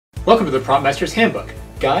Welcome to the Prop Master's Handbook.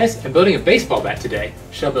 Guys, I'm building a baseball bat today.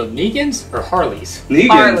 Should I build Negans or Harleys? Negans.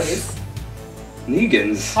 Harleys.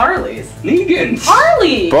 Negans. Harleys. Negans.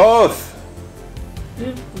 Harley! Both.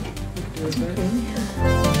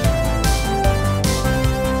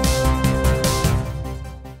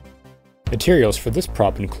 Materials for this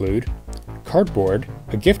prop include cardboard,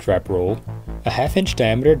 a gift wrap roll, a 1/2-inch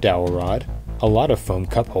diameter dowel rod, a lot of foam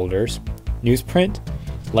cup holders, newsprint,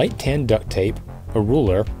 light tan duct tape, a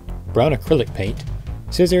ruler, brown acrylic paint,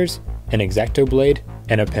 scissors, an X-Acto blade,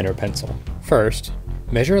 and a pen or pencil. First,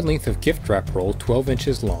 measure a length of gift wrap roll 12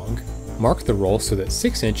 inches long, mark the roll so that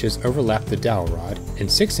 6 inches overlap the dowel rod and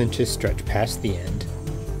 6 inches stretch past the end.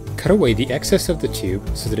 Cut away the excess of the tube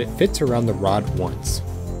so that it fits around the rod once.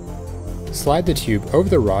 Slide the tube over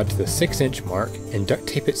the rod to the 6-inch mark and duct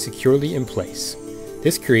tape it securely in place.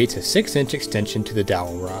 This creates a 6-inch extension to the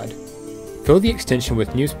dowel rod. Fill the extension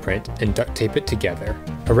with newsprint and duct tape it together.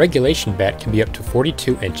 A regulation bat can be up to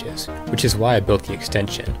 42 inches, which is why I built the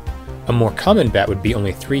extension. A more common bat would be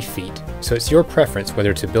only 3 feet, so it's your preference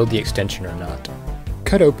whether to build the extension or not.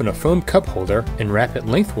 Cut open a foam cup holder and wrap it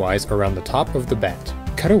lengthwise around the top of the bat.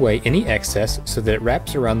 Cut away any excess so that it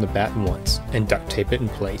wraps around the bat once, and duct tape it in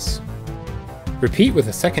place. Repeat with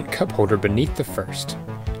a second cup holder beneath the first.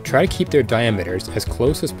 Try to keep their diameters as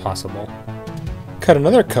close as possible. Cut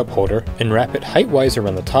another cup holder and wrap it height-wise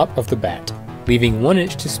around the top of the bat, leaving 1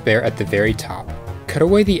 inch to spare at the very top. Cut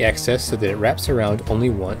away the excess so that it wraps around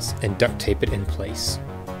only once and duct tape it in place.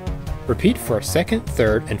 Repeat for a second,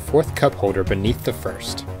 third, and fourth cup holder beneath the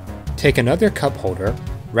first. Take another cup holder,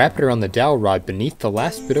 wrap it around the dowel rod beneath the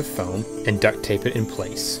last bit of foam, and duct tape it in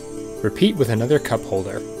place. Repeat with another cup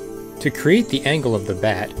holder. To create the angle of the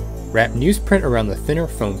bat, wrap newsprint around the thinner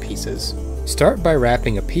foam pieces. Start by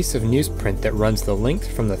wrapping a piece of newsprint that runs the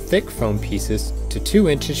length from the thick foam pieces to 2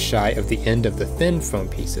 inches shy of the end of the thin foam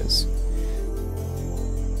pieces.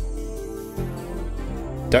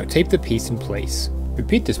 Duct tape the piece in place.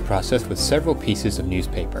 Repeat this process with several pieces of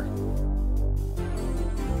newspaper.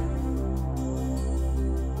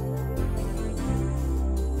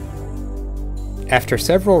 After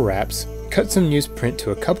several wraps, cut some newsprint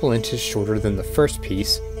to a couple inches shorter than the first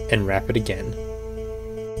piece and wrap it again.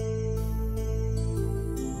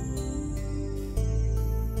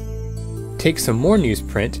 Take some more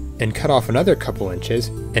newsprint and cut off another couple inches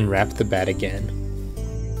and wrap the bat again.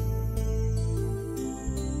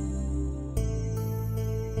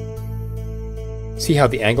 See how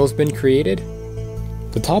the angle's been created?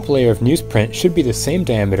 The top layer of newsprint should be the same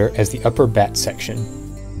diameter as the upper bat section.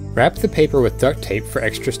 Wrap the paper with duct tape for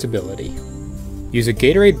extra stability. Use a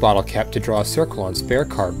Gatorade bottle cap to draw a circle on spare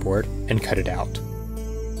cardboard and cut it out.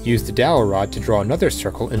 Use the dowel rod to draw another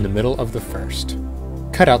circle in the middle of the first.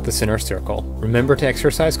 Cut out the center circle. Remember to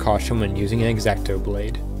exercise caution when using an X-Acto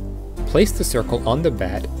blade. Place the circle on the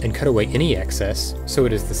bat and cut away any excess so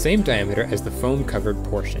it is the same diameter as the foam covered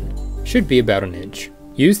portion. Should be about 1 inch.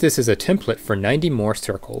 Use this as a template for 90 more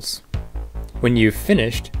circles. When you've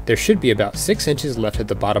finished, there should be about 6 inches left at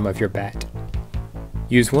the bottom of your bat.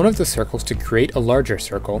 Use one of the circles to create a larger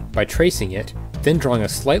circle by tracing it, then drawing a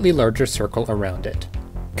slightly larger circle around it.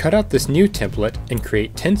 Cut out this new template and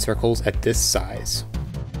create 10 circles at this size.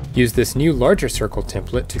 Use this new larger circle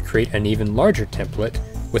template to create an even larger template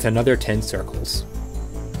with another 10 circles.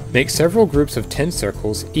 Make several groups of 10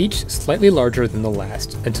 circles, each slightly larger than the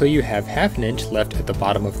last, until you have 1/2 inch left at the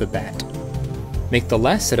bottom of the bat. Make the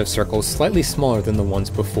last set of circles slightly smaller than the ones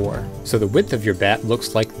before, so the width of your bat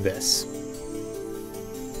looks like this.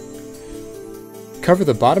 Cover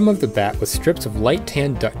the bottom of the bat with strips of light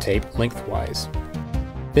tan duct tape lengthwise.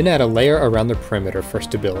 Then add a layer around the perimeter for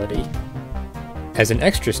stability. As an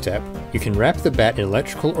extra step, you can wrap the bat in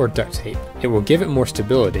electrical or duct tape. It will give it more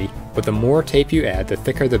stability, but the more tape you add, the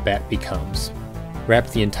thicker the bat becomes. Wrap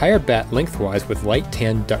the entire bat lengthwise with light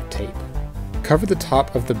tan duct tape. Cover the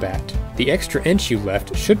top of the bat. The extra inch you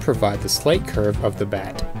left should provide the slight curve of the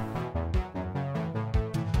bat.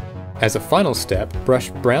 As a final step, brush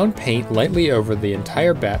brown paint lightly over the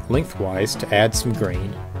entire bat lengthwise to add some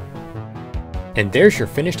grain. And there's your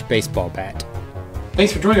finished baseball bat.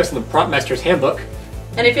 Thanks for joining us on the Prop Master's Handbook.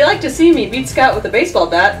 And if you'd like to see me beat Scott with a baseball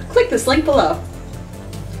bat, click this link below.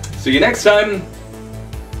 See you next time.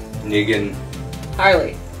 Negan.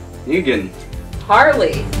 Harley. Negan.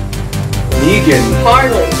 Harley. Negan.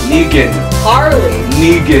 Harley. Negan. Harley.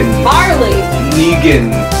 Negan. Harley.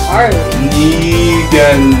 Negan. Harley.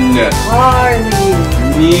 Negan. Harley.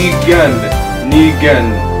 Negan.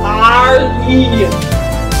 Negan. Harley.